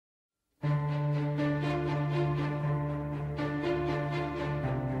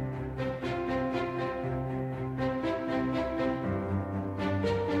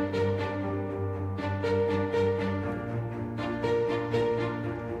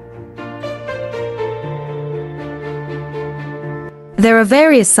There are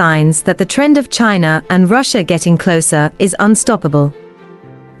various signs that the trend of China and Russia getting closer is unstoppable.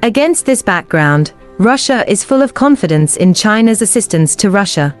 Against this background, Russia is full of confidence in China's assistance to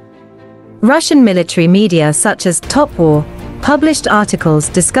Russia. Russian military media such as Topwar published articles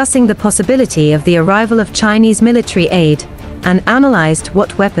discussing the possibility of the arrival of Chinese military aid, and analyzed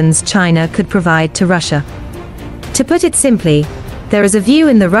what weapons China could provide to Russia. To put it simply, there is a view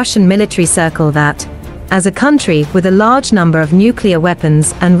in the Russian military circle that, as a country with a large number of nuclear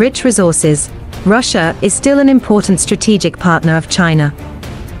weapons and rich resources, Russia is still an important strategic partner of China.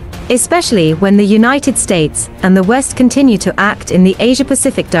 Especially when the United States and the West continue to act in the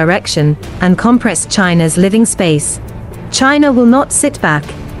Asia-Pacific direction and compress China's living space, China will not sit back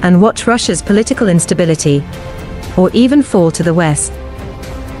and watch Russia's political instability, or even fall to the West.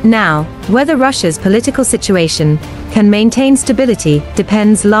 Now, whether Russia's political situation can maintain stability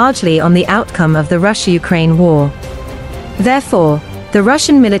depends largely on the outcome of the Russia-Ukraine war. Therefore, the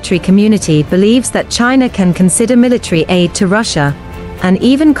Russian military community believes that China can consider military aid to Russia, and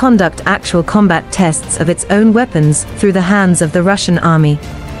even conduct actual combat tests of its own weapons through the hands of the Russian army.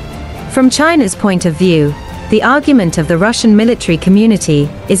 From China's point of view, the argument of the Russian military community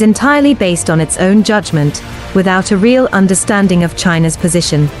is entirely based on its own judgment, without a real understanding of China's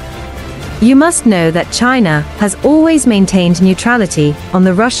position. You must know that China has always maintained neutrality on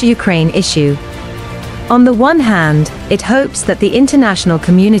the Russia-Ukraine issue. On the one hand, it hopes that the international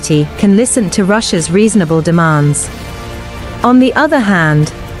community can listen to Russia's reasonable demands. On the other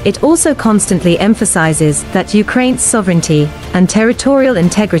hand, it also constantly emphasizes that Ukraine's sovereignty and territorial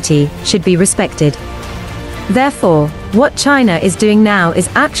integrity should be respected. Therefore, what China is doing now is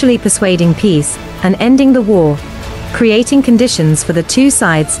actually persuading peace and ending the war, creating conditions for the two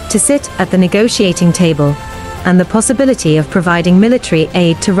sides to sit at the negotiating table, and the possibility of providing military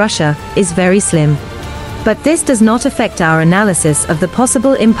aid to Russia is very slim. But this does not affect our analysis of the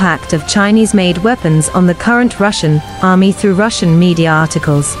possible impact of Chinese-made weapons on the current Russian army through Russian media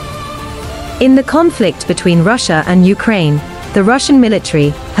articles. In the conflict between Russia and Ukraine, the Russian military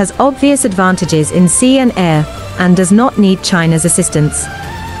has obvious advantages in sea and air, and does not need China's assistance.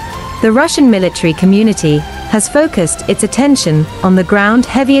 The Russian military community has focused its attention on the ground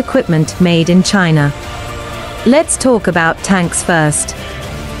heavy equipment made in China. Let's talk about tanks first.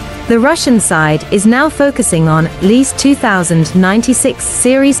 The Russian side is now focusing on at least 2096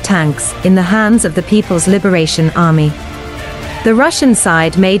 series tanks in the hands of the People's Liberation Army. The Russian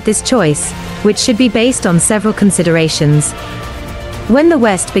side made this choice, which should be based on several considerations. When the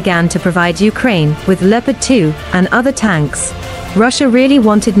West began to provide Ukraine with Leopard 2 and other tanks, Russia really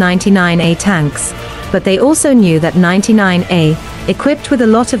wanted 99A tanks, but they also knew that 99A, equipped with a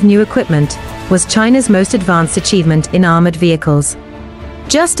lot of new equipment, was China's most advanced achievement in armored vehicles.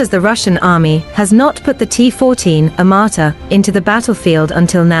 Just as the Russian army has not put the T-14 Armata into the battlefield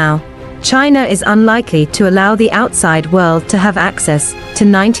until now, China is unlikely to allow the outside world to have access to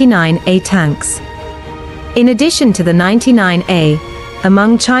 99A tanks. In addition to the 99A,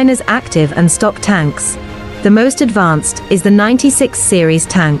 among China's active and stock tanks, the most advanced is the 96 series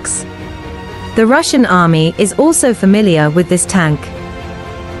tanks. The Russian army is also familiar with this tank.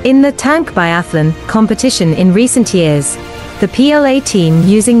 In the tank biathlon competition in recent years, the PLA team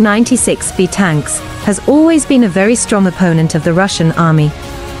using 96B tanks has always been a very strong opponent of the Russian army.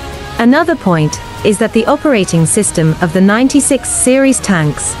 Another point is that the operating system of the 96 series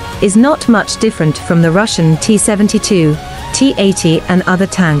tanks is not much different from the Russian T-72, T-80 and other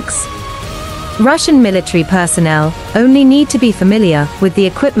tanks. Russian military personnel only need to be familiar with the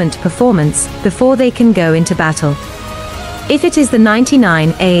equipment performance before they can go into battle. If it is the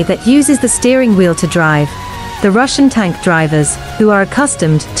 99A that uses the steering wheel to drive, the Russian tank drivers, who are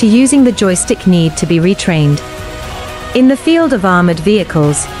accustomed to using the joystick, need to be retrained. In the field of armored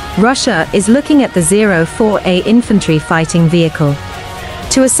vehicles, Russia is looking at the 04A infantry fighting vehicle.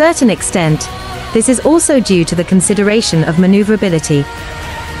 To a certain extent, this is also due to the consideration of maneuverability.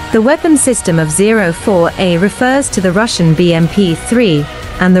 The weapon system of 04A refers to the Russian BMP-3,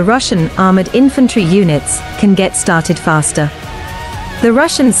 and the Russian armored infantry units can get started faster. The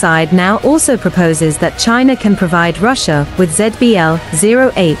Russian side now also proposes that China can provide Russia with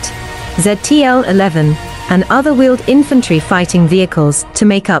ZBL-08, ZTL-11, and other wheeled infantry fighting vehicles to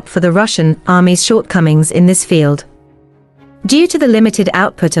make up for the Russian army's shortcomings in this field. Due to the limited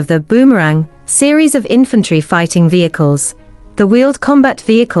output of the Boomerang series of infantry fighting vehicles, the wheeled combat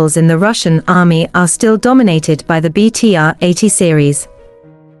vehicles in the Russian army are still dominated by the BTR-80 series.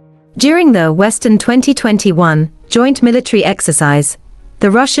 During the Western 2021 joint military exercise, the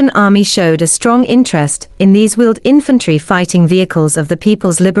Russian army showed a strong interest in these wheeled infantry fighting vehicles of the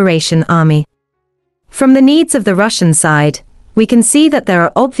People's Liberation Army. From the needs of the Russian side, we can see that there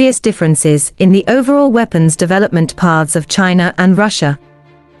are obvious differences in the overall weapons development paths of China and Russia.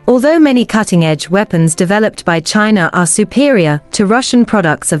 Although many cutting-edge weapons developed by China are superior to Russian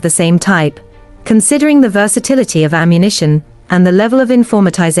products of the same type, considering the versatility of ammunition and the level of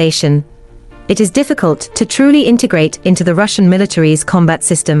informatization, it is difficult to truly integrate into the Russian military's combat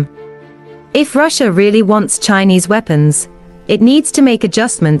system. If Russia really wants Chinese weapons, it needs to make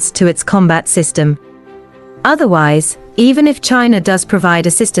adjustments to its combat system. Otherwise, even if China does provide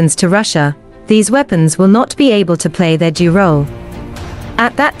assistance to Russia, these weapons will not be able to play their due role.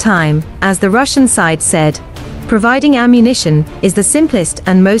 At that time, as the Russian side said, providing ammunition is the simplest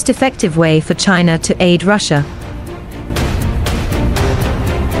and most effective way for China to aid Russia.